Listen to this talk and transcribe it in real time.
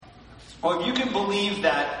Well, if you can believe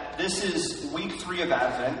that this is week 3 of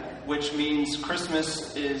Advent, which means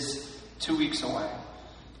Christmas is 2 weeks away.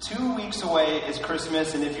 2 weeks away is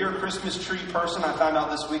Christmas, and if you're a Christmas tree person, I found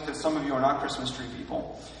out this week that some of you are not Christmas tree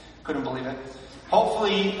people. Couldn't believe it.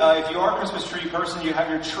 Hopefully, if you are a Christmas tree person, you have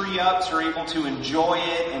your tree up, so you're able to enjoy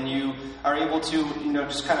it, and you are able to,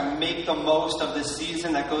 just kind of make the most of this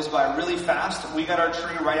season that goes by really fast. We got our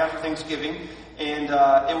tree right after Thanksgiving, and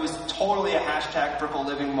it was totally a hashtag Brickle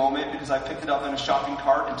Living moment because I picked it up in a shopping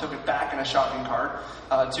cart and took it back in a shopping cart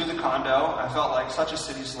to the condo. I felt like such a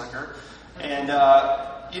city slicker. And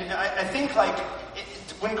I think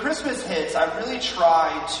when Christmas hits, I really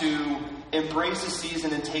try to embrace the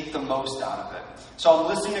season and take the most out of it. So I'm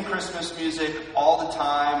listening to Christmas music all the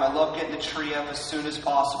time. I love getting the tree up as soon as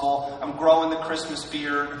possible. I'm growing the Christmas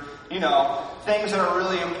beard. Things that are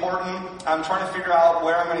really important. I'm trying to figure out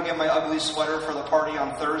where I'm going to get my ugly sweater for the party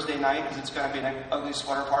on Thursday night because it's going to be an ugly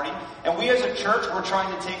sweater party. And we as a church, we're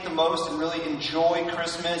trying to take the most and really enjoy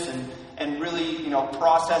Christmas and really,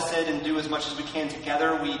 process it and do as much as we can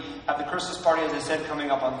together. We have the Christmas party, as I said,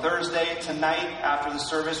 coming up on Thursday. Tonight, after the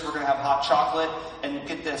service, we're going to have hot chocolate and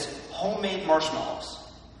get this, homemade marshmallows.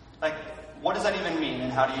 What does that even mean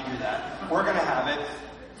and how do you do that? We're going to have it.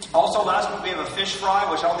 Also, last week we have a fish fry,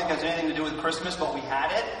 which I don't think has anything to do with Christmas, but we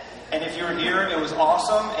had it. And if you were here, it was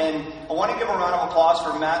awesome. And I want to give a round of applause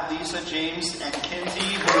for Matt, Lisa, James, and Kinsey,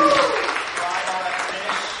 who fried all that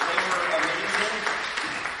fish. They were amazing.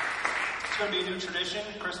 It's going to be a new tradition,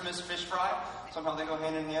 Christmas fish fry. Somehow they go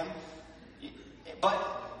hand in hand.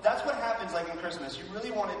 But that's what happens in Christmas. You really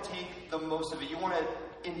want to take the most of it. You want to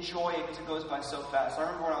enjoy it because it goes by so fast. I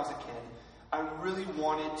remember when I was a kid, I really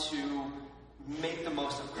wanted to make the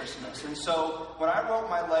most of Christmas. And so when I wrote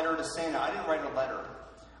my letter to Santa, I didn't write a letter.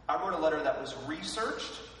 I wrote a letter that was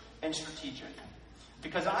researched and strategic.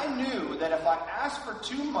 Because I knew that if I asked for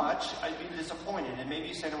too much, I'd be disappointed, and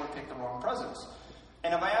maybe Santa would pick the wrong presents.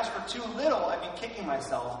 And if I asked for too little, I'd be kicking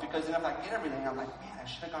myself, because then if I get everything, I'm like, man, I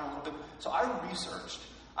should have gone a little bit. So I researched.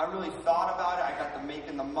 I really thought about it. I got the make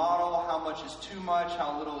and the model. How much is too much?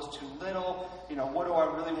 How little is too little? What do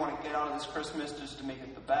I really want to get out of this Christmas just to make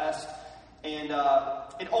it the best? And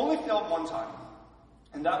it only failed one time.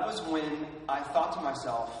 And that was when I thought to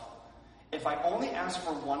myself, if I only ask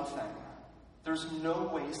for one thing, there's no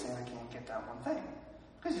way Santa can get that one thing.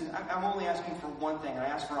 Because I'm only asking for one thing. And I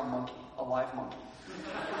asked for a monkey, a live monkey.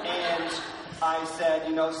 And I said,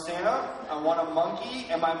 Santa, I want a monkey.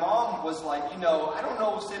 And my mom was like, I don't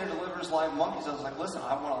know if Santa delivers live monkeys. I was like, listen,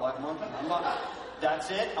 I want a live monkey.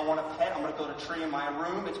 That's it. I want a pet. I'm going to go to a tree in my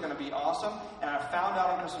room. It's going to be awesome. And I found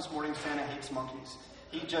out on Christmas morning Santa hates monkeys.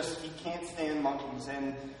 He can't stand monkeys.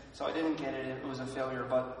 And so I didn't get it. It was a failure.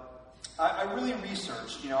 But I really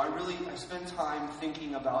researched. I spent time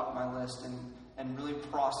thinking about my list and really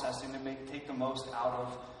processing to take the most out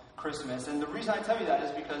of Christmas. And the reason I tell you that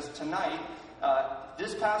is because tonight,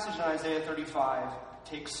 this passage in Isaiah 35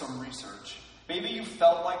 takes some research. Maybe you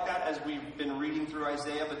felt like that as we've been reading through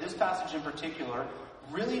Isaiah, but this passage in particular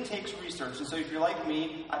really takes research. And so if you're like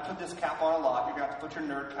me, I put this cap on a lot. You're going to have to put your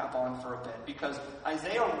nerd cap on for a bit, because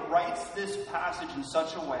Isaiah writes this passage in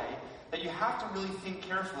such a way that you have to really think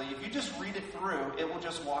carefully. If you just read it through, it will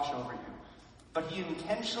just wash over you. But he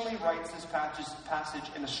intentionally writes this passage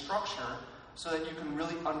in a structure so that you can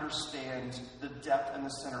really understand the depth and the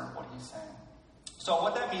center of what he's saying. So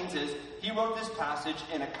what that means is, he wrote this passage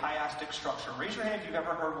in a chiastic structure. Raise your hand if you've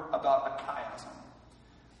ever heard about a chiasm.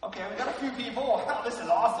 Okay, we got a few people. Wow, this is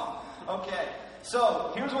awesome. Okay,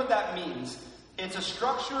 so here's what that means. It's a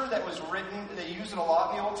structure that was written, they use it a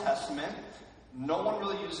lot in the Old Testament. No one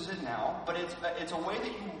really uses it now, but it's a way that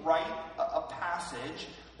you write a passage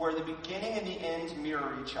where the beginning and the end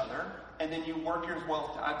mirror each other, and then you work your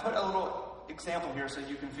I put a little example here so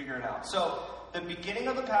you can figure it out. So the beginning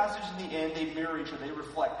of the passage and the end, they mirror each other, they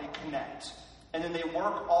reflect, they connect. And then they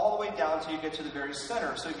work all the way down until you get to the very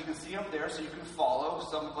center. So you can see up there, so you can follow.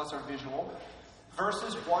 Some of us are visual.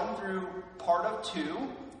 Verses 1 through part of 2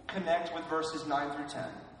 connect with verses 9 through 10.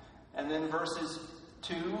 And then verses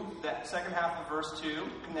 2, that second half of verse 2,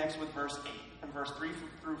 connects with verse 8. And verse 3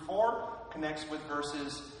 through 4 connects with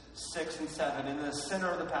verses 6 and 7. And the center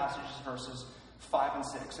of the passage is verses 5 and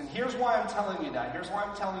 6. And here's why I'm telling you that. Here's why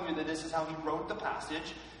I'm telling you that this is how he wrote the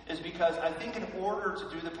passage, is because I think in order to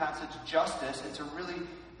do the passage justice and to really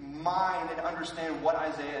mine and understand what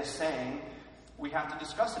Isaiah is saying, we have to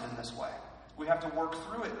discuss it in this way. We have to work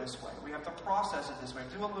through it this way. We have to process it this way.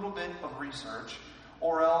 Do a little bit of research,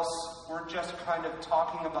 or else we're just kind of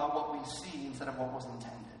talking about what we see instead of what was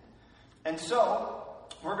intended. And so,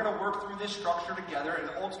 we're going to work through this structure together, and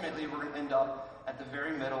ultimately we're going to end up at the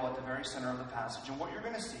very middle, at the very center of the passage. And what you're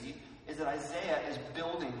going to see is that Isaiah is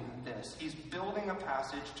building this. He's building a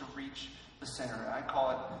passage to reach the center. I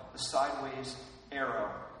call it the sideways arrow.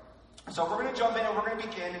 So we're going to jump in and we're going to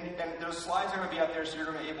begin, and those slides are going to be up there so you're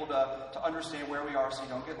going to be able to understand where we are so you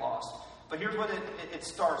don't get lost. But here's what it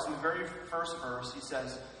starts. In the very first verse, he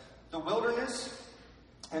says, "The wilderness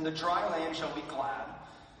and the dry land shall be glad,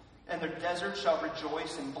 and the desert shall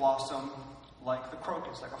rejoice and blossom like the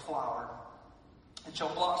crocus, like a flower. It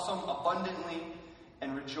shall blossom abundantly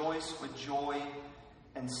and rejoice with joy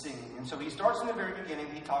and singing." And so he starts in the very beginning,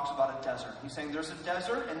 he talks about a desert. He's saying there's a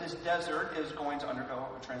desert, and this desert is going to undergo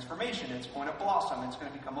a transformation. It's going to blossom, it's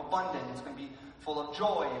going to become abundant, it's going to be full of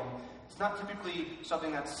joy. And it's not typically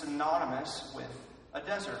something that's synonymous with a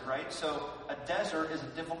desert, right? So a desert is a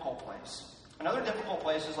difficult place. Another difficult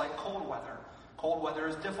place is like cold weather. Cold weather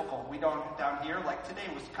is difficult. We don't, down here, like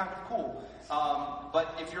today was kind of cool.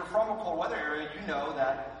 But if you're from a cold weather area, you know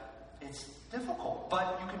that it's difficult.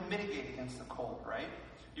 But you can mitigate against the cold, right?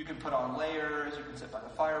 You can put on layers, you can sit by the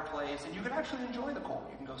fireplace, and you can actually enjoy the cold.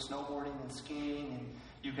 You can go snowboarding and skiing, and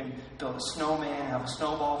you can build a snowman, have a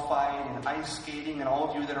snowball fight, and ice skating, and all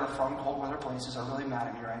of you that are from cold weather places are really mad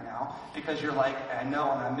at me right now, because you're like, I know,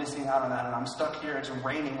 and I'm missing out on that, and I'm stuck here, it's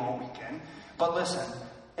raining all weekend. But listen,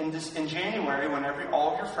 in January, when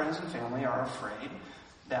all of your friends and family are afraid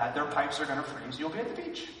that their pipes are going to freeze, you'll be at the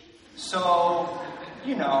beach. So,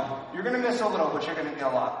 you're going to miss a little, but you're going to get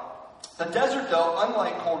a lot. The desert, though,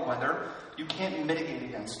 unlike cold weather, you can't mitigate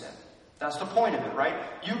against it. That's the point of it, right?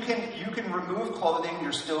 You can remove clothing,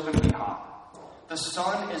 you're still going to be hot. The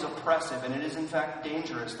sun is oppressive, and it is in fact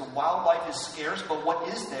dangerous. The wildlife is scarce, but what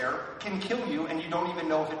is there can kill you, and you don't even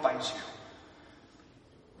know if it bites you.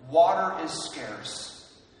 Water is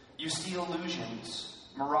scarce. You see illusions,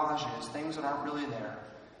 mirages, things that aren't really there.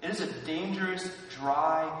 It is a dangerous,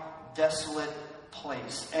 dry, desolate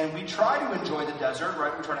place. And we try to enjoy the desert,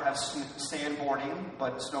 right? We try to have sandboarding,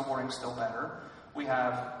 but snowboarding's still better. We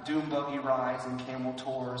have dune buggy rides and camel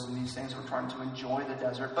tours and these things. We're trying to enjoy the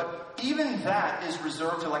desert. But even that is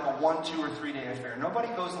reserved to like a 1, 2, or 3 day affair. Nobody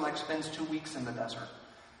goes and spends 2 weeks in the desert.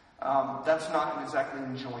 That's not exactly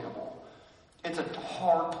enjoyable. It's a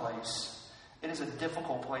hard place. It is a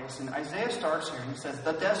difficult place. And Isaiah starts here and he says,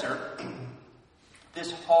 the desert,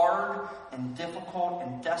 this hard and difficult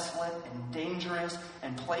and desolate and dangerous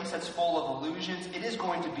and place that's full of illusions, it is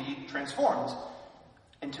going to be transformed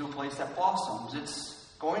into a place that blossoms.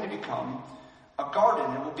 It's going to become a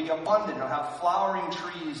garden. It will be abundant. It'll have flowering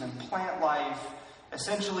trees and plant life.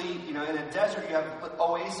 Essentially, in a desert you have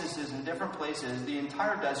oases in different places. The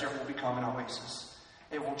entire desert will become an oasis.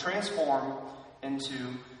 It will transform into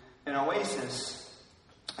an oasis.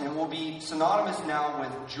 And it will be synonymous now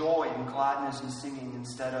with joy and gladness and singing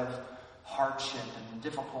instead of hardship and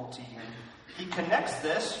difficulty. And he connects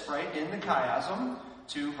this, right, in the chiasm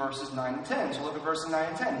to verses 9 and 10. So look at verses 9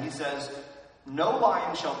 and 10. He says, "No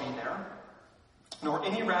lion shall be there, nor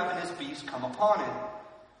any ravenous beast come upon it.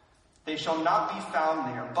 They shall not be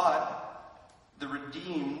found there, but the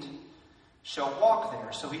redeemed shall walk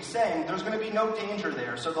there." So he's saying there's going to be no danger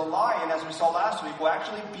there. So the lion, as we saw last week, will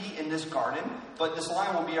actually be in this garden, but this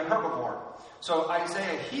lion will be a herbivore. So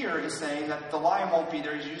Isaiah here is saying that the lion won't be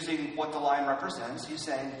there. He's using what the lion represents. He's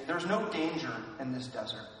saying there's no danger in this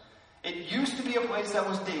desert. It used to be a place that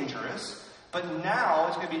was dangerous, but now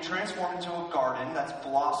it's going to be transformed into a garden that's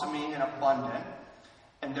blossoming and abundant,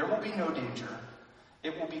 and there will be no danger.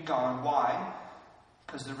 It will be gone. Why?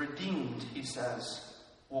 Because the redeemed, he says,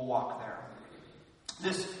 will walk there.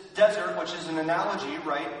 This desert, which is an analogy,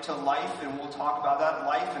 right, to life, and we'll talk about that,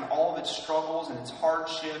 life and all of its struggles and its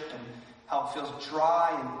hardship and how it feels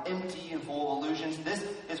dry and empty and full of illusions. This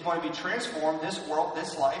is going to be transformed. This world,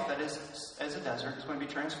 this life that is as a desert is going to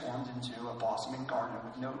be transformed into a blossoming garden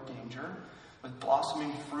with no danger, with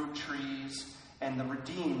blossoming fruit trees, and the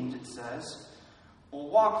redeemed, it says, will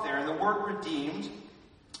walk there. And the word redeemed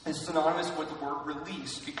is synonymous with the word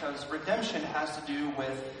release, because redemption has to do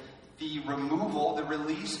with the removal, the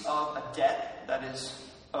release of a debt that is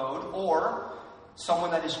owed, or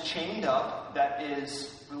someone that is chained up that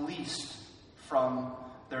is released from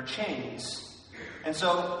their chains. And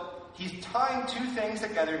so he's tying two things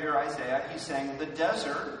together here, Isaiah. He's saying the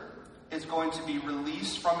desert is going to be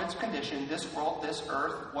released from its condition. This world, this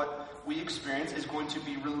earth, what we experience is going to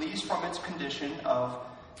be released from its condition of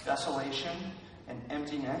desolation and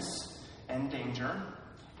emptiness and danger.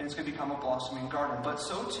 And it's going to become a blossoming garden. But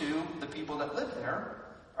so too, the people that live there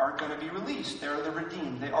are going to be released. They're the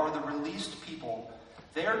redeemed. They are the released people.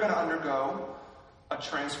 They are going to undergo a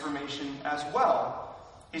transformation as well.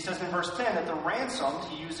 He says in verse 10 that the ransomed,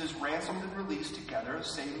 he uses ransomed and released together,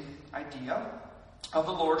 same idea. of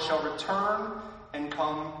the Lord shall return and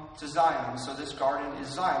come to Zion. So this garden is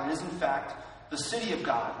Zion. It is, in fact, the city of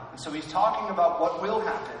God. And so he's talking about what will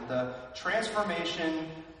happen, the transformation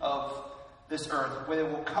of this earth, where they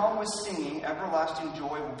will come with singing, everlasting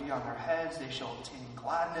joy will be on their heads, they shall obtain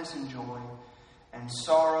gladness and joy, and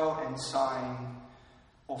sorrow and sighing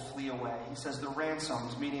will flee away. He says the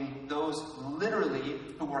ransomed, meaning those literally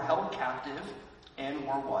who were held captive and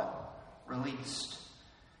were what? Released.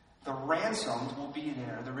 The ransomed will be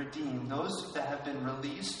there, the redeemed, those that have been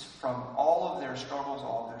released from all of their struggles,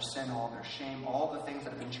 all of their sin, all of their shame, all the things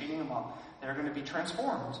that have been chaining them up. They're going to be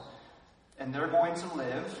transformed. And they're going to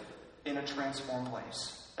live in a transformed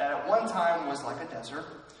place. That at one time was like a desert,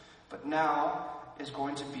 but now is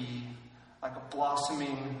going to be like a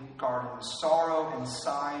blossoming garden. Sorrow and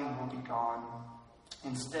sighing will be gone.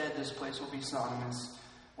 Instead, this place will be synonymous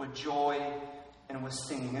with joy and with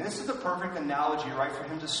singing. And this is the perfect analogy, right, for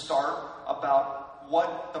him to start about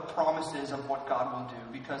what the promise is of what God will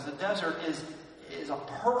do. Because the desert is a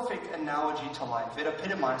perfect analogy to life. It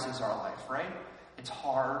epitomizes our life, right? It's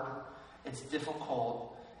hard. It's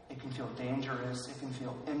difficult. It can feel dangerous. It can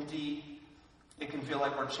feel empty. It can feel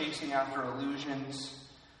like we're chasing after illusions.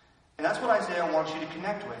 And that's what Isaiah wants you to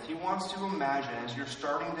connect with. He wants to imagine, as you're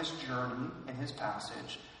starting this journey in his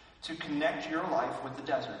passage, to connect your life with the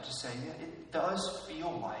desert. To say, yeah, it does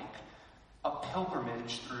feel like a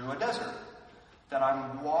pilgrimage through a desert. That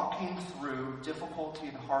I'm walking through difficulty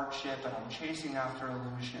and hardship, and I'm chasing after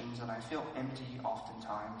illusions, and I feel empty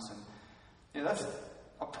oftentimes. And that's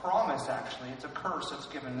a promise, actually. It's a curse that's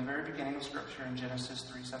given in the very beginning of Scripture in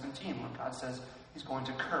Genesis 3:17, where God says he's going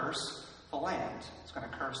to curse the land. He's going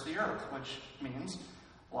to curse the earth, which means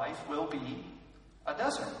life will be a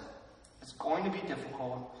desert. It's going to be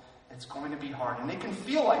difficult. It's going to be hard. And it can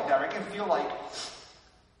feel like that. Or it can feel like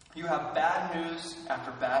you have bad news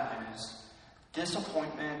after bad news,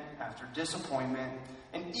 disappointment after disappointment.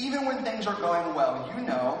 And even when things are going well, you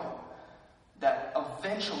know that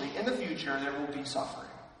eventually, in the future, there will be suffering.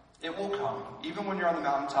 It will come. Even when you're on the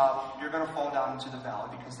mountaintop, you're going to fall down into the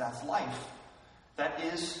valley, because that's life. That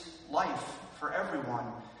is life for everyone.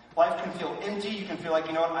 Life can feel empty. You can feel like,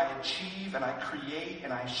 you know what, I achieve and I create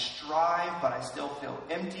and I strive, but I still feel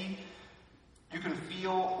empty. You can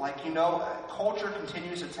feel like, you know, culture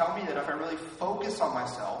continues to tell me that if I really focus on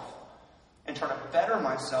myself and try to better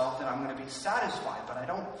myself, then I'm going to be satisfied. But I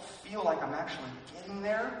don't feel like I'm actually getting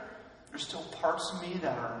there. There's still parts of me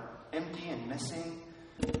that are empty and missing.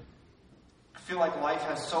 I feel like life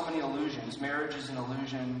has so many illusions. Marriage is an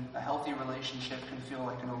illusion. A healthy relationship can feel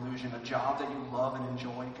like an illusion. A job that you love and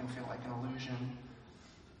enjoy can feel like an illusion.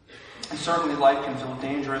 And certainly life can feel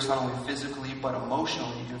dangerous, not only physically, but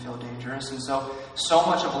emotionally it can feel dangerous. And so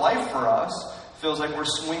much of life for us feels like we're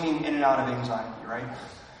swinging in and out of anxiety, right?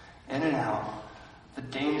 In and out. The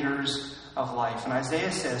dangers of life. And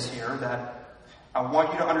Isaiah says here that I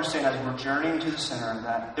want you to understand, as we're journeying to the center,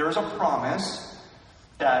 that there is a promise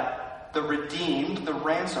that the redeemed, the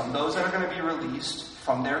ransomed, those that are going to be released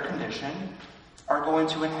from their condition, are going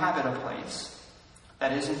to inhabit a place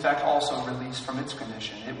that is in fact also released from its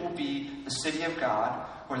condition. It will be the city of God,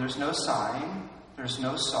 where there's no sighing, there's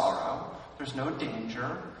no sorrow, there's no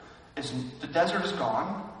danger. The desert is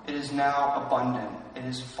gone. It is now abundant. It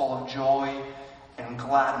is full of joy and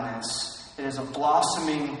gladness. It is a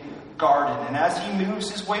blossoming garden. And as he moves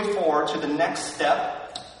his way forward to the next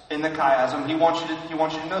step in the chiasm, he wants you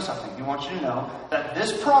to know something. He wants you to know that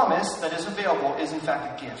this promise that is available is in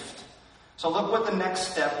fact a gift. So look what the next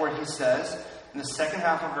step, where he says in the second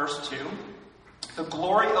half of verse 2, the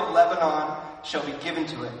glory of Lebanon shall be given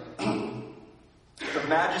to it. The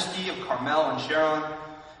majesty of Carmel and Sharon,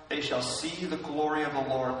 they shall see the glory of the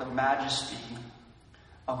Lord, the majesty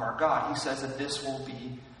of our God. He says that this will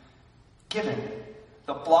be given.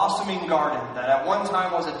 The blossoming garden that at one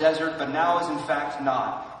time was a desert, but now is in fact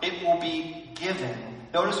not. It will be given.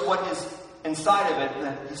 Notice what is inside of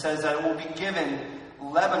it. He says that it will be given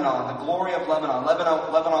Lebanon, the glory of Lebanon.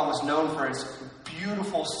 Lebanon was known for its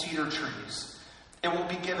beautiful cedar trees. It will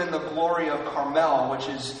be given the glory of Carmel, which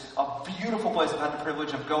is a beautiful place. I've had the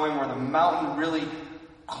privilege of going, where the mountain really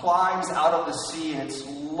climbs out of the sea, and it's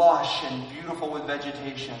lush and beautiful with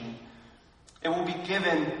vegetation. It will be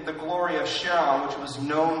given the glory of Sharon, which was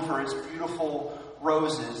known for its beautiful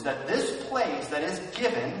roses. That this place that is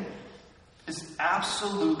given is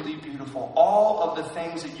absolutely beautiful. All of the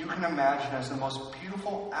things that you can imagine as the most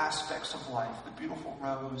beautiful aspects of life. The beautiful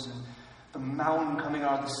rose, and the mountain coming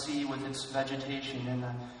out of the sea with its vegetation, and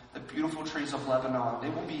the beautiful trees of Lebanon. They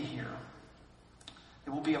will be here.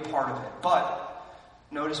 They will be a part of it. But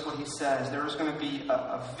notice what he says. There is going to be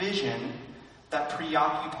a vision that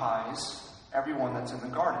preoccupies everyone that's in the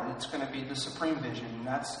garden. It's going to be the supreme vision. And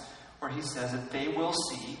that's where he says that they will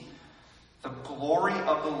see the glory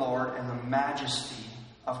of the Lord and the majesty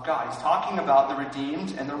of God. He's talking about the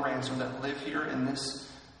redeemed and the ransomed that live here in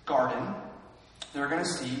this garden. They're going to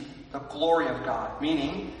see the glory of God,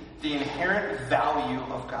 meaning the inherent value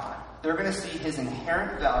of God. They're going to see his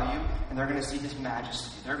inherent value, and they're going to see his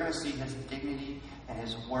majesty. They're going to see his dignity and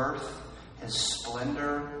his worth, his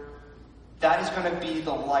splendor. That is going to be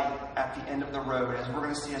the light at the end of the road, as we're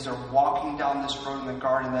going to see as they're walking down this road in the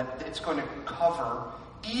garden, that it's going to cover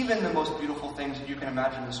even the most beautiful things that you can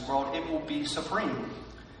imagine in this world. It will be supreme.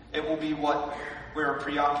 It will be what we're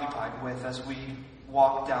preoccupied with as we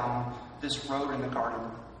walk down this road in the garden.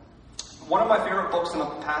 One of my favorite books in the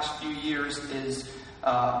past few years is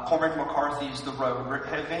Cormac McCarthy's The Road.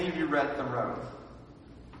 Have any of you read The Road?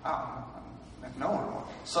 No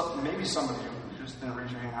one. Maybe some of you just didn't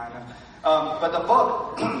raise your hand. But the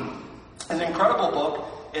book is an incredible book.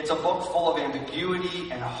 It's a book full of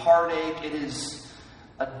ambiguity and heartache. It is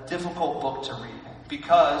a difficult book to read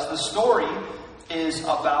because the story is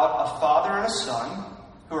about a father and a son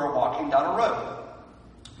who are walking down a road.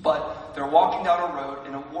 But they're walking down a road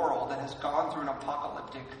in a world that has gone through an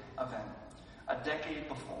apocalyptic event a decade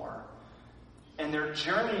before. And they're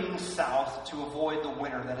journeying south to avoid the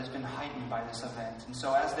winter that has been heightened by this event. And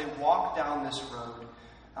so as they walk down this road,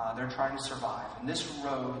 they're trying to survive. And this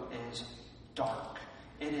road is dark.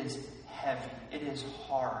 It is heavy. It is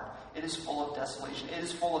hard. It is full of desolation. It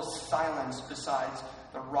is full of silence besides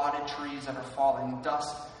the rotted trees that are falling.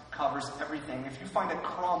 Dust covers everything. If you find a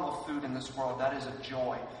crumb of food in this world, that is a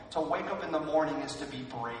joy. To wake up in the morning is to be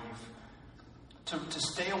brave. To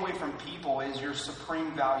stay away from people is your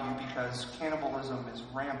supreme value because cannibalism is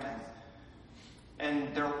rampant.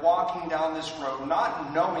 And they're walking down this road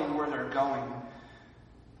not knowing where they're going.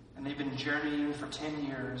 And they've been journeying for 10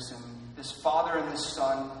 years. And this father and this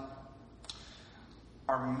son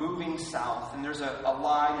are moving south. And there's a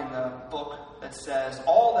line in the book that says,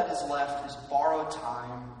 all that is left is borrowed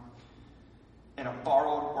time in a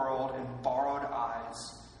borrowed world and borrowed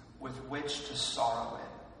eyes with which to sorrow it.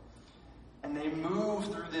 And they move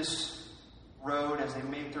through this road as they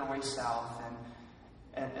make their way south.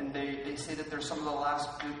 And they say that they're some of the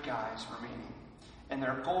last good guys remaining. And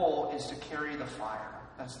their goal is to carry the fire.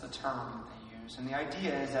 That's the term that they use. And the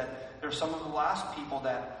idea is that they're some of the last people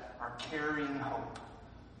that are carrying hope.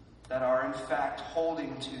 That are in fact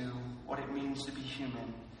holding to what it means to be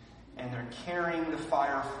human. And they're carrying the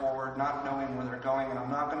fire forward, not knowing where they're going. And I'm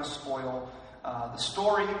not going to spoil the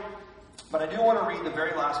story. But I do want to read the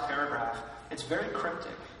very last paragraph. It's very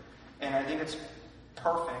cryptic, and I think it's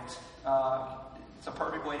perfect. It's a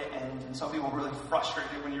perfect way to end, and some people are really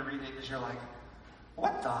frustrated when you read it because you're like,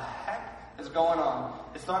 what the heck is going on?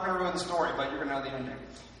 It's not going to ruin the story, but you're going to know the ending.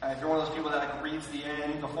 If you're one of those people that reads the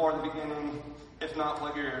end before the beginning, if not,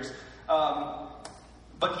 plug your ears.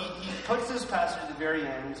 But he puts this passage at the very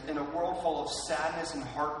end in a world full of sadness and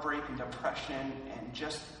heartbreak and depression and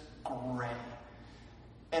just gray.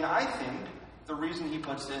 And I think the reason he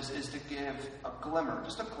puts this is to give a glimmer,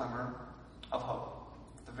 just a glimmer of hope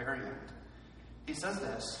at the very end. He says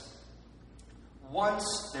this: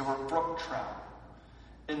 once they were brook trout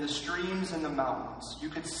in the streams and the mountains. You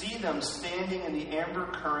could see them standing in the amber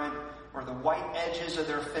current where the white edges of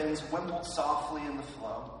their fins wimpled softly in the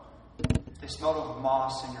flow. They smelled of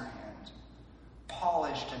moss in your hand,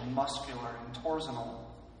 polished and muscular and torsional.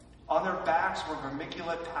 On their backs were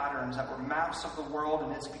vermiculate patterns that were maps of the world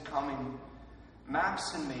and its becoming,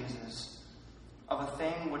 maps and mazes of a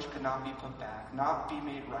thing which could not be put back, not be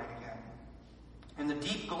made right again. In the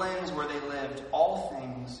deep glens where they lived, all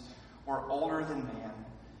things were older than man,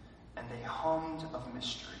 and they hummed of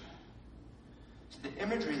mystery. See, the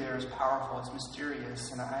imagery there is powerful, it's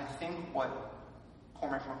mysterious, and I think what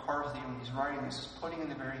Cormac McCarthy, when he's writing this, is putting in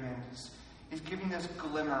the very end is he's giving this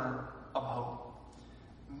glimmer of hope.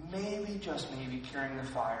 Maybe, just maybe, carrying the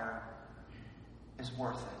fire is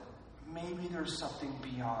worth it. Maybe there's something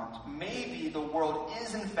beyond. Maybe the world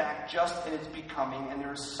is in fact just in its becoming and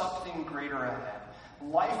there's something greater ahead.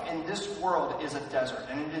 Life in this world is a desert,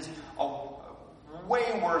 and it is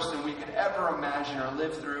way worse than we could ever imagine or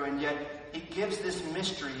live through, and yet he gives this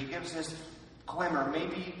mystery, he gives this glimmer.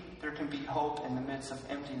 Maybe there can be hope in the midst of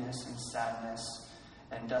emptiness and sadness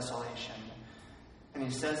and desolation. And he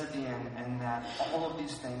says at the end, and that all of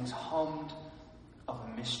these things hummed of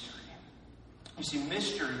mystery. You see,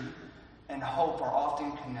 mystery and hope are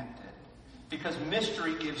often connected because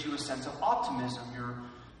mystery gives you a sense of optimism.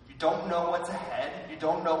 You don't know what's ahead, you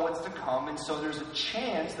don't know what's to come, and so there's a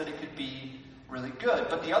chance that it could be really good.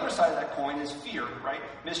 But the other side of that coin is fear, right?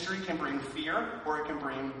 Mystery can bring fear or it can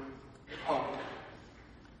bring hope.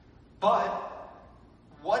 But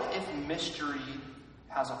what if mystery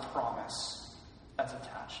has a promise that's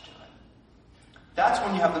attached to it? That's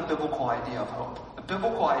when you have the biblical idea of hope. The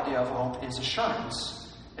biblical idea of hope is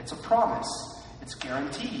assurance. It's a promise. It's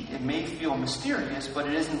guaranteed. It may feel mysterious, but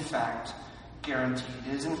it is in fact guaranteed.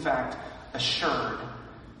 It is in fact assured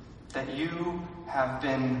that you have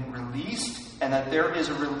been released and that there is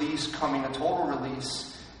a release coming, a total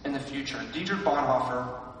release in the future. Dietrich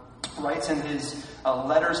Bonhoeffer writes in his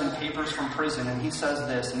letters and papers from prison, and he says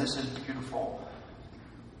this, and this is beautiful.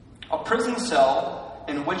 A prison cell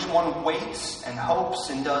in which one waits and hopes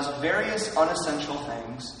and does various unessential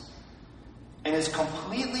things and is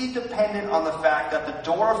completely dependent on the fact that the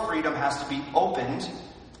door of freedom has to be opened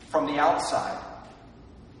from the outside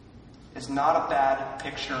is not a bad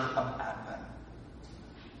picture of Advent.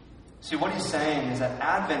 See, what he's saying is that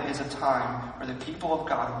Advent is a time where the people of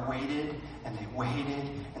God waited and they waited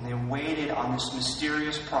and they waited on this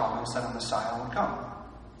mysterious promise that a Messiah would come.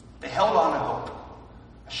 They held on to hope,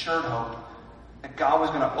 assured hope, that God was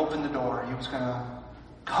going to open the door. He was going to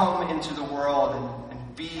come into the world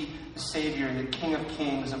and be the Savior, the King of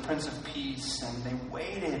Kings, the Prince of Peace, and they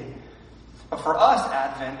waited. But for us,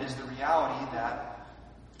 Advent is the reality that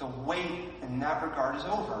the wait in that regard is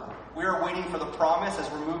over. We are waiting for the promise as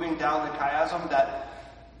we're moving down the chiasm that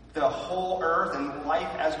the whole earth and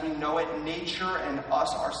life as we know it, nature and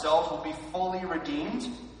us ourselves will be fully redeemed.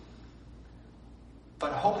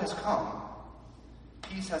 But hope has come.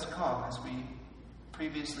 Peace has come, as we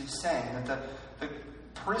previously sang, that the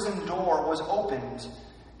prison door was opened,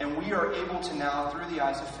 and we are able to now, through the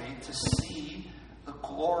eyes of faith, to see the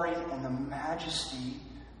glory and the majesty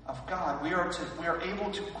of God. We are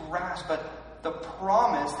able to grasp that the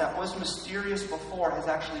promise that was mysterious before has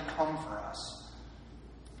actually come for us.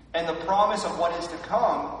 And the promise of what is to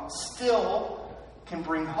come still can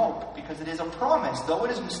bring hope, because it is a promise. Though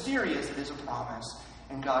it is mysterious, it is a promise.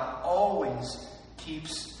 And God always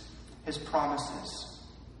keeps his promises.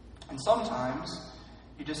 And sometimes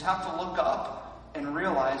you just have to look up and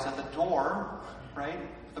realize that the door, right,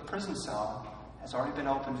 the prison cell, has already been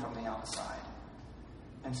opened from the outside.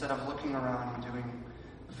 Instead of looking around and doing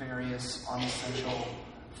various unessential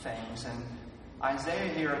things. And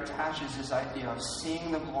Isaiah here attaches this idea of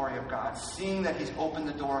seeing the glory of God, seeing that he's opened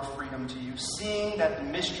the door of freedom to you, seeing that the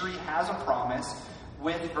mystery has a promise,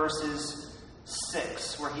 with verses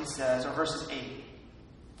 6, where he says, or verses 8,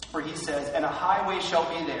 where he says, and a highway shall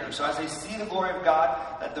be there. So as they see the glory of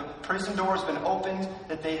God, that the prison door has been opened,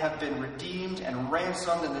 that they have been redeemed and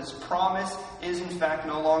ransomed, and this promise is in fact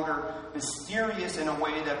no longer mysterious in a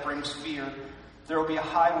way that brings fear. There will be a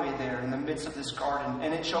highway there in the midst of this garden,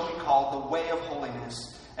 and it shall be called the way of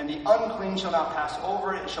holiness. And the unclean shall not pass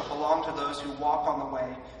over it. It shall belong to those who walk on the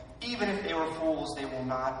way. Even if they were fools, they will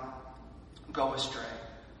not go astray.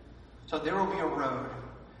 So there will be a road.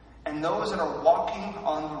 And those that are walking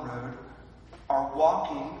on the road are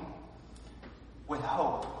walking with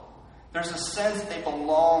hope. There's a sense they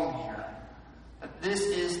belong here. That this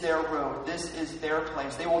is their road. This is their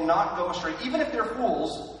place. They will not go astray. Even if they're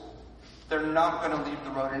fools, they're not going to leave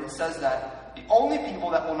the road. And it says that the only people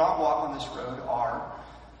that will not walk on this road are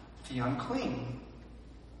the unclean.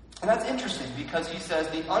 And that's interesting, because he says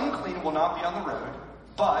the unclean will not be on the road,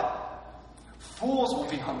 but fools will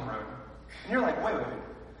be on the road. And you're like, wait.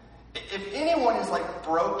 If anyone is like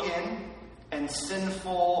broken and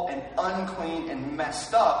sinful and unclean and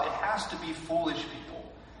messed up, it has to be foolish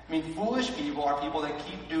people. I mean, foolish people are people that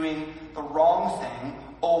keep doing the wrong thing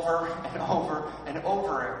over and over and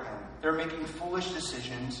over again. They're making foolish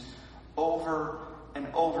decisions over and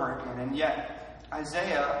over again. And yet,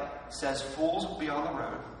 Isaiah says fools will be on the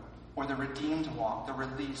road where the redeemed walk, the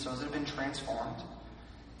released, those that have been transformed,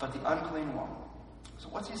 but the unclean won't. So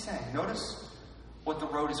what's he saying? Notice what the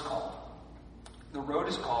road is called. The road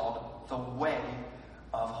is called the way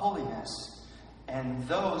of holiness. And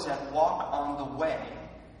those that walk on the way,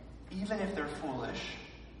 even if they're foolish,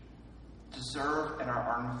 deserve and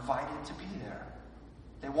are invited to be there.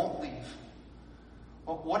 They won't leave.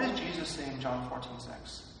 Well, what did Jesus say in John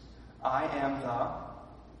 14:6? I am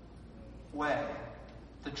the way,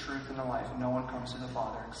 the truth, and the life. No one comes to the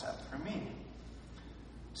Father except through me.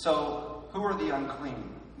 So, who are the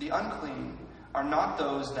unclean? The unclean are not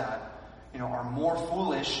those that, are more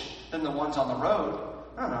foolish than the ones on the road.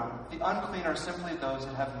 No. The unclean are simply those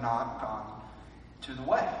that have not gone to the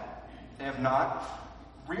way. They have not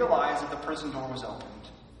realized that the prison door was opened.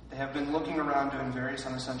 They have been looking around doing various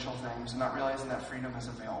unessential things and not realizing that freedom is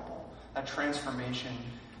available. That transformation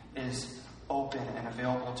is open and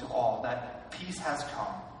available to all. That peace has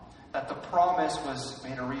come. That the promise was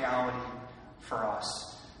made a reality for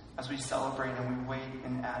us. as we celebrate and we wait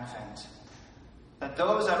in Advent. That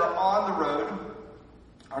those that are on the road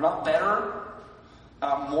are not better,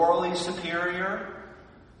 not morally superior.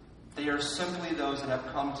 They are simply those that have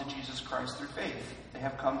come to Jesus Christ through faith. They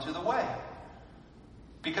have come to the way.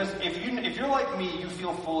 Because if you're like me, you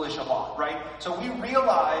feel foolish a lot, right? So we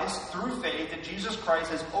realize through faith that Jesus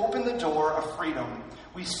Christ has opened the door of freedom.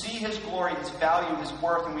 We see his glory, his value, his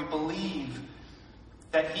worth, and we believe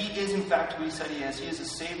that he is in fact who he said he is. He is the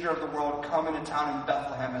Savior of the world, come into town in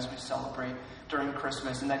Bethlehem as we celebrate during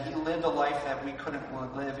Christmas, and that he lived a life that we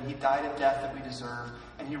couldn't live, and he died a death that we deserve,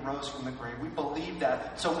 and he rose from the grave. We believe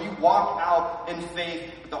that. So we walk out in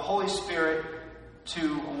faith with the Holy Spirit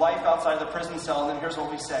to life outside the prison cell, and then here's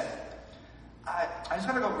what we say. I just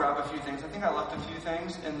got to go grab a few things. I think I left a few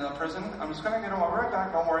things in the prison. I'm just going to get them all right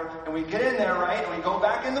back, don't worry. And we get in there, right? And we go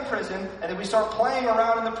back in the prison, and then we start playing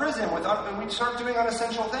around in the prison, and we start doing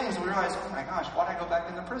unessential things, and we realize, oh my gosh, why'd I go back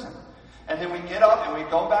in the prison? And then we get up, and we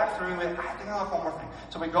go back through, and I think I left one more thing.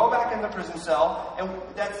 So we go back in the prison cell, and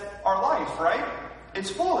that's our life, right?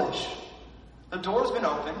 It's foolish. The door's been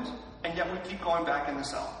opened, and yet we keep going back in the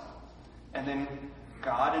cell. And then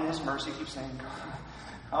God in his mercy keeps saying,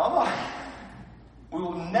 come on. We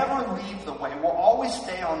will never leave the way. We'll always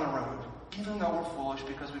stay on the road, even though we're foolish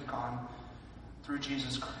because we've gone through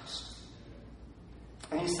Jesus Christ.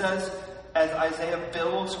 And he says, as Isaiah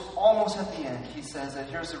builds almost at the end, he says that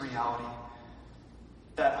here's the reality,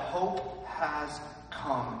 that hope has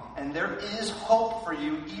come. And there is hope for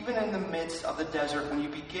you even in the midst of the desert when you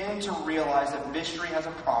begin to realize that mystery has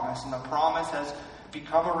a promise, and the promise has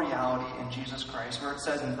become a reality in Jesus Christ, where it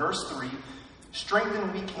says in verse 3,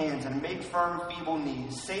 strengthen weak hands and make firm feeble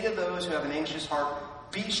knees. Say to those who have an anxious heart,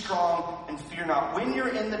 be strong and fear not. When you're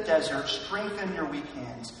in the desert, strengthen your weak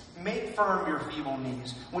hands. Make firm your feeble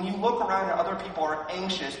knees. When you look around and other people are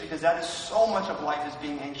anxious, because that is so much of life is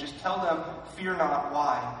being anxious, tell them, fear not.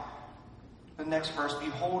 Why? The next verse,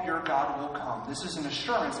 behold, your God will come. This is an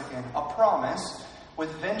assurance again, a promise with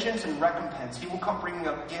vengeance and recompense. He will come bringing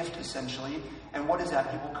a gift, essentially. And what is that?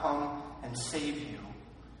 He will come and save you.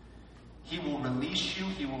 He will release you.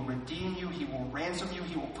 He will redeem you. He will ransom you.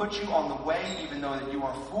 He will put you on the way, even though that you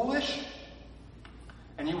are foolish.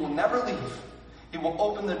 And you will never leave. He will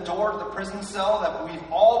open the door to the prison cell that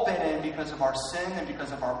we've all been in because of our sin and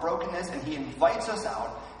because of our brokenness. And he invites us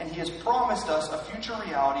out. And he has promised us a future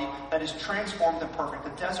reality that is transformed and perfect.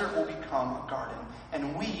 The desert will become a garden.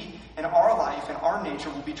 And we, in our life and our nature,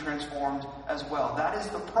 will be transformed as well. That is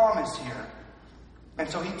the promise here. And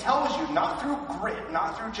so he tells you, not through grit,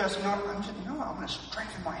 not through just, I'm going to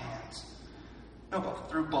strengthen my hands. No, but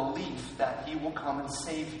through belief that he will come and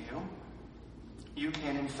save you, you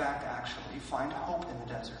can in fact actually find hope in the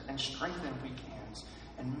desert and strengthen weak hands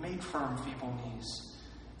and make firm feeble knees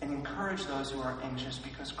and encourage those who are anxious,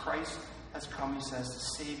 because Christ has come, he says, to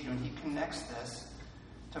save you. And he connects this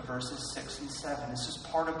to verses 6 and 7. This is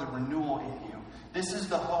part of the renewal in you. This is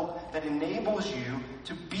the hope that enables you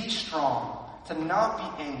to be strong, to not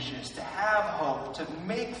be anxious, to have hope, to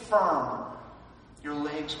make firm your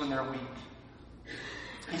legs when they're weak.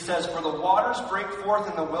 He says, for the waters break forth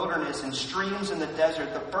in the wilderness and streams in the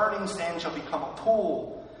desert. The burning sand shall become a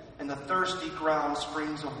pool, and the thirsty ground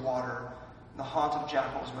springs of water. The haunt of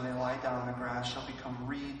jackals where they lie down on the grass shall become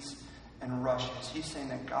reeds and rushes. He's saying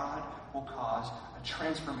that God will cause a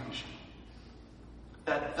transformation.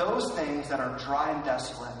 That those things that are dry and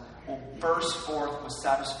desolate will burst forth with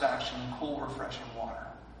satisfaction and cool, refreshing water.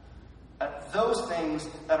 That those things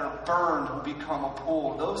that are burned will become a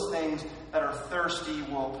pool. Those things that are thirsty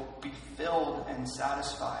will be filled and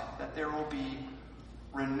satisfied. That there will be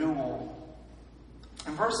renewal.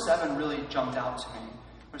 And verse 7 really jumped out to me,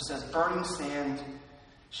 where it says, burning sand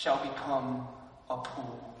shall become a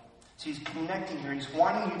pool. So he's connecting here. He's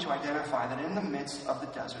wanting you to identify that in the midst of the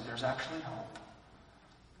desert, there's actually hope.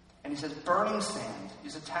 And he says, burning sand.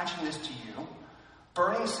 He's attaching this to you.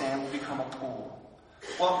 Burning sand will become a pool.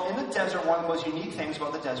 Well, in the desert, one of the most unique things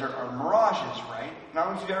about the desert are mirages, right? I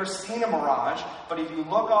don't know if you've ever seen a mirage, but if you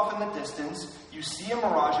look off in the distance, you see a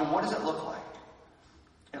mirage, and what does it look like?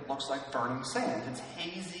 It looks like burning sand. It's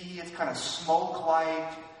hazy, it's kind of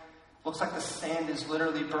smoke-like. Looks like the sand is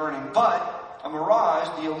literally burning. But a mirage,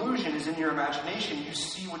 the illusion is in your imagination. You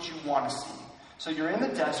see what you want to see. So you're in the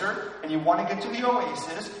desert, and you want to get to the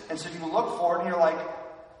oasis, and so you look forward, and you're like,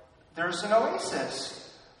 there's an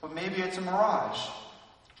oasis. But maybe it's a mirage.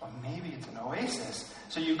 But maybe it's an oasis.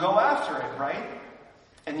 So you go after it, right?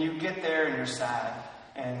 And you get there, and you're sad,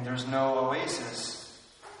 and there's no oasis.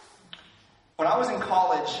 When I was in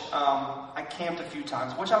college, I camped a few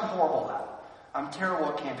times, which I'm horrible at. I'm terrible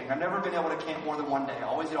at camping. I've never been able to camp more than one day. I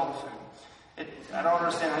always eat all the food. I don't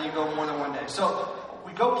understand how you go more than one day. So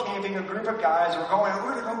we go camping, a group of guys, we're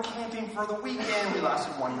going to go camping for the weekend. We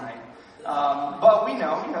lasted one night. But we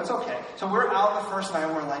know, it's okay. So we're out the first night,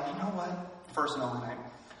 and we're like, you know what? First and only night.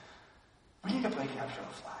 We need to play capture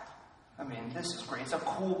the flag. I mean, this is great. It's a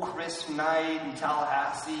cool, crisp night in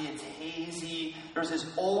Tallahassee. It's hazy. There's this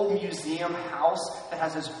old museum house that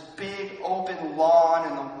has this big open lawn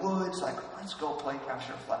in the woods. Like, let's go play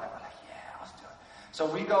capture the flag. We're like, yeah, let's do it. So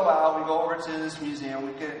we go out. We go over to this museum.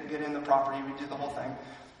 We get in the property. We do the whole thing.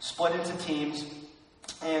 Split into teams.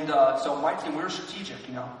 And so my team, we were strategic,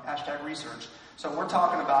 hashtag research. So we're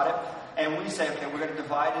talking about it. And we say, okay, we're going to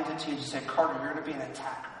divide into teams. We say, Carter, you're going to be an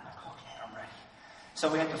attacker.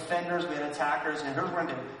 So we had defenders, we had attackers, and here's what we're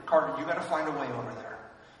going to do. Carter, you got to find a way over there.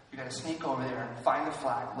 You got to sneak over there, find the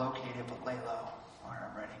flag, locate it, but lay low. All right,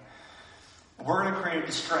 I'm ready. We're going to create a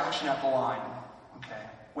distraction at the line. Okay.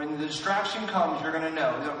 When the distraction comes, you're going to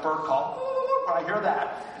know. There's a bird call. When I hear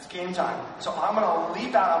that, it's game time. So I'm going to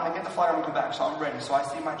leap out. I'm going to get the flag. I'm going to come back. So I'm ready. So I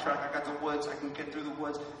see my track. I got the woods. I can get through the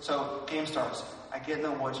woods. So game starts. I get in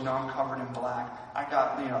the woods. I'm covered in black. I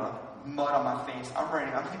got, mud on my face. I'm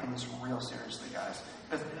ready. I'm taking this real seriously, guys.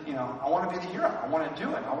 Because, I want to be the hero. I want to do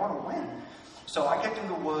it. I want to win. So I get through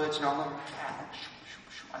the woods, I'm like,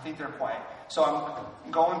 I think they're quiet. So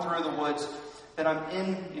I'm going through the woods. Then I'm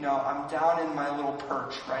I'm down in my little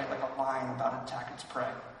perch, right? Like a lion about to attack its prey.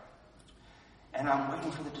 And I'm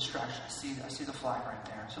waiting for the distraction. I see the flag right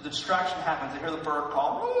there. So the distraction happens. I hear the bird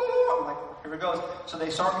call. I'm like, here it goes. So they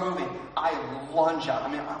start moving. I lunge out.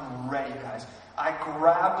 I'm ready, guys. I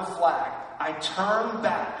grab the flag. I turn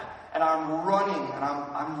back, and I'm running,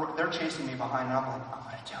 and they're chasing me behind, and I'm like, I'm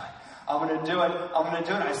going to do it. I'm going to do it. I'm going to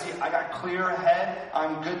do it. I see I got clear ahead.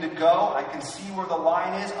 I'm good to go. I can see where the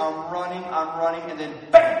line is. I'm running, and then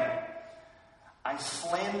bang! I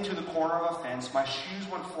slammed into the corner of a fence. My shoes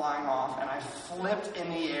went flying off, and I flipped in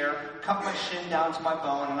the air, cut my shin down to my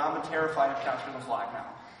bone, and I'm terrified of capturing the flag now.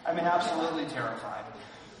 Absolutely terrified.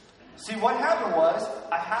 See, what happened was,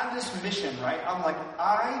 I had this mission, right? I'm like,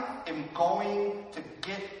 I am going to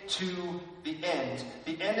get to the end.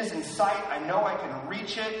 The end is in sight. I know I can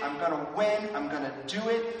reach it. I'm going to win. I'm going to do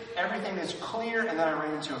it. Everything is clear, and then I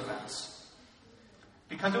ran into a fence.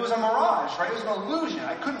 Because it was a mirage, right? It was an illusion.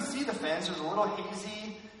 I couldn't see the fence. It was a little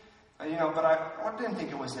hazy, but I didn't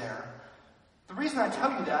think it was there. The reason I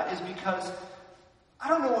tell you that is because I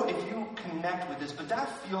don't know if you connect with this, but that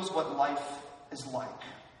feels what life is like,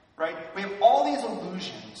 right? We have all these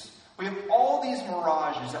illusions. We have all these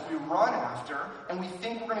mirages that we run after, and we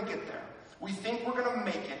think we're going to get there. We think we're going to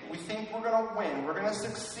make it. We think we're going to win. We're going to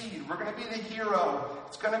succeed. We're going to be the hero.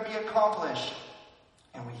 It's going to be accomplished.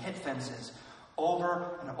 And we hit fences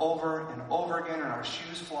over and over and over again, and our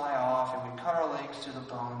shoes fly off, and we cut our legs to the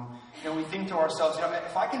bone. And we think to ourselves,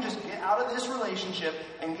 if I can just get out of this relationship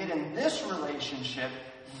and get in this relationship,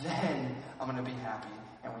 then I'm going to be happy.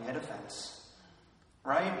 And we hit a fence.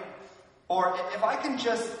 Right? Or if I can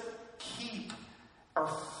just keep or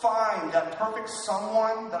find that perfect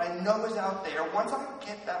someone that I know is out there, once I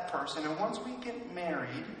get that person and once we get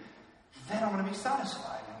married, then I'm going to be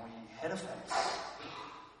satisfied. And we hit a fence.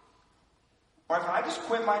 Or if I just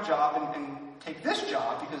quit my job and take this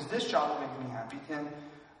job, because this job will make me happy, then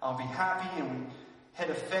I'll be happy, and we hit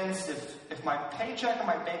a fence. If my paycheck and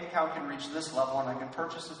my bank account can reach this level and I can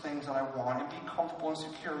purchase the things that I want and be comfortable and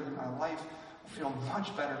secure, then my life will feel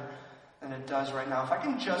much better than it does right now. If I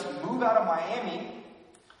can just move out of Miami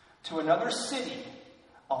to another city,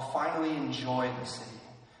 I'll finally enjoy the city,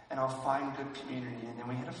 and I'll find good community, and then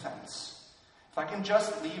we hit a fence. If I can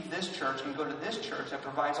just leave this church and go to this church that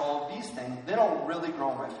provides all of these things, then I'll really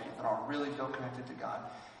grow my faith, and I'll really feel connected to God.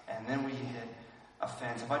 And then we hit a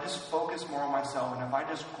fence. If I just focus more on myself, and if I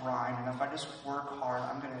just grind, and if I just work hard,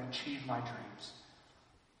 I'm going to achieve my dreams.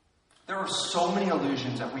 There are so many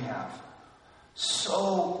illusions that we have.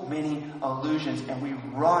 So many illusions, and we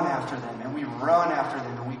run after them, and we run after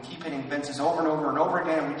them, and we keep hitting fences over and over and over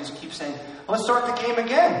again, and we just keep saying, let's start the game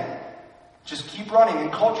again. Just keep running,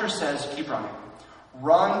 and culture says, keep running.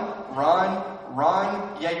 Run, run,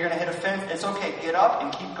 run. Yeah, you're going to hit a fence. It's okay. Get up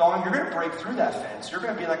and keep going. You're going to break through that fence. You're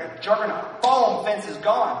going to be like a juggernaut. Boom, fence is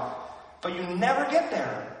gone. But you never get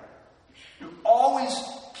there. You always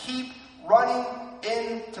keep running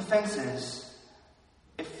into fences.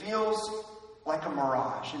 It feels like a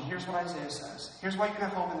mirage. And here's what Isaiah says. Here's why you can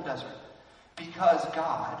have hope in the desert. Because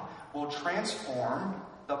God will transform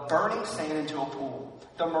the burning sand into a pool.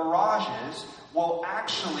 The mirages will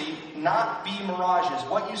actually not be mirages.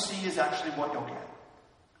 What you see is actually what you'll get.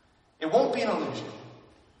 It won't be an illusion.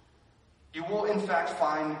 You will, in fact,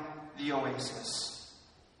 find the oasis.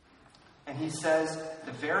 And he says at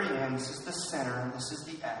the very end, this is the center, this is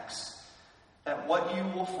the X, that what you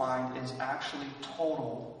will find is actually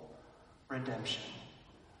total redemption.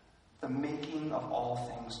 The making of all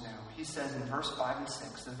things new. He says in verse 5 and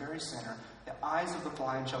 6, the very center, the eyes of the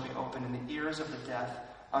blind shall be opened and the ears of the deaf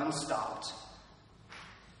unstopped.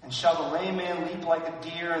 And shall the lame man leap like a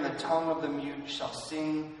deer, and the tongue of the mute shall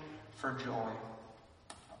sing for joy.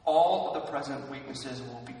 All of the present weaknesses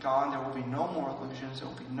will be gone. There will be no more illusions. There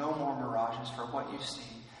will be no more mirages, for what you see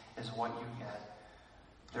is what you get.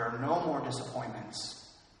 There are no more disappointments.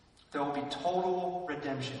 There will be total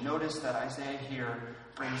redemption. Notice that Isaiah here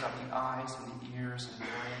brings up the eyes and the ears and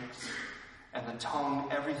the legs and the tongue,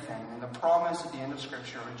 everything. And the promise at the end of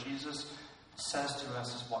Scripture, when Jesus says to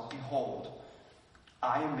us, is what? Behold,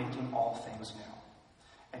 I am making all things new.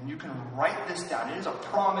 And you can write this down. It is a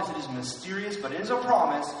promise. It is mysterious, but it is a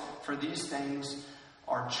promise, for these things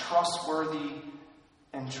are trustworthy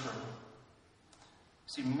and true.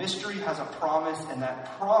 See, mystery has a promise, and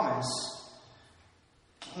that promise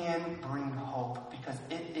can bring hope, because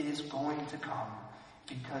it is going to come.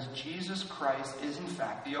 Because Jesus Christ is, in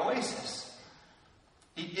fact, the oasis.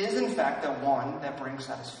 He is, in fact, the one that brings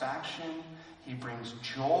satisfaction. He brings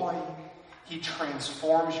joy. He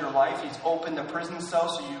transforms your life. He's opened the prison cell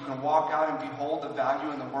so you can walk out and behold the value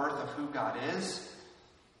and the worth of who God is.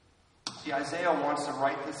 See, Isaiah wants to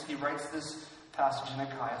write this. He writes this passage in a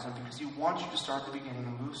chiasm because he wants you to start at the beginning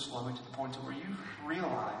and move slowly to the point to where you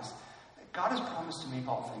realize that God has promised to make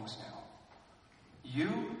all things new.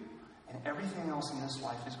 You and everything else in this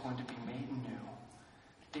life is going to be made new.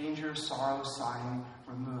 Danger, sorrow, sign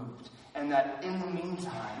removed. And that in the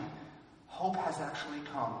meantime, hope has actually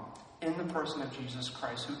come in the person of Jesus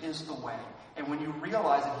Christ, who is the way. And when you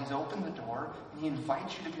realize that he's opened the door and he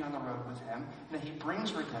invites you to be on the road with him, and that he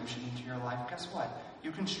brings redemption into your life, guess what?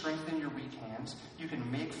 You can strengthen your weak hands. You can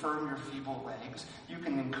make firm your feeble legs. You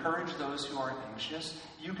can encourage those who are anxious.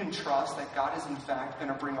 You can trust that God is in fact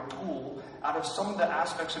going to bring a pool out of some of the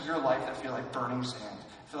aspects of your life that feel like burning sand.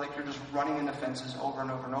 Feel like you're just running into fences over and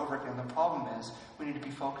over and over again. The problem is we need to be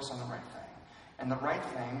focused on the right thing. And the right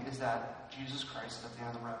thing is that Jesus Christ is at the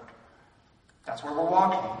end of the road. That's where we're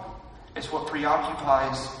walking. It's what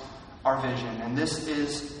preoccupies our vision. And this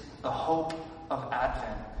is the hope of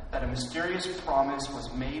Advent, that a mysterious promise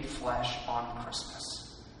was made flesh on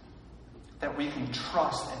Christmas. That we can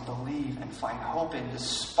trust and believe and find hope in,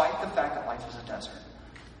 despite the fact that life is a desert.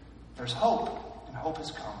 There's hope, and hope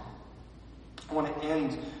has come. I want to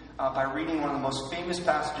end by reading one of the most famous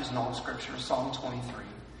passages in all of Scripture, Psalm 23.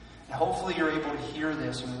 And hopefully you're able to hear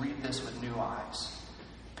this and read this with new eyes.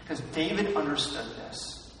 Because David understood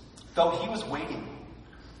this. Though he was waiting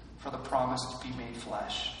for the promise to be made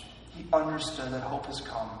flesh, he understood that hope has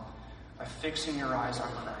come by fixing your eyes on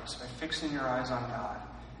Christ, by fixing your eyes on God,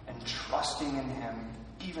 and trusting in him,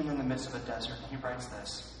 even in the midst of a desert. And he writes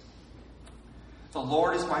this: "The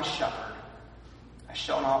Lord is my shepherd, I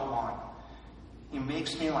shall not want. He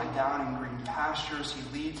makes me lie down in green pastures.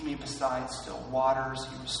 He leads me beside still waters.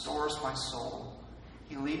 He restores my soul.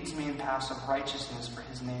 He leads me in paths of righteousness for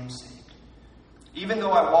his name's sake. Even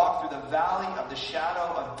though I walk through the valley of the shadow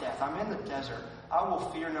of death," I'm in the desert, "I will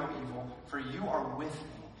fear no evil, for you are with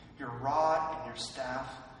me. Your rod and your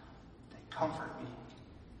staff, they comfort me.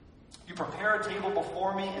 You prepare a table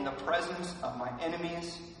before me in the presence of my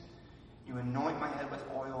enemies. You anoint my head with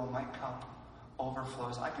oil, and my cup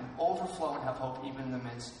overflows." I can overflow and have hope even in the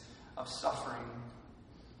midst of suffering.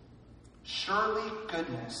 "Surely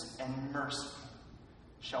goodness and mercy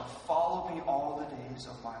shall follow me all the days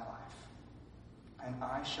of my life, and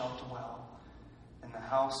I shall dwell in the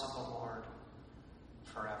house of the Lord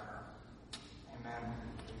forever." Amen.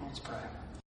 Let's pray.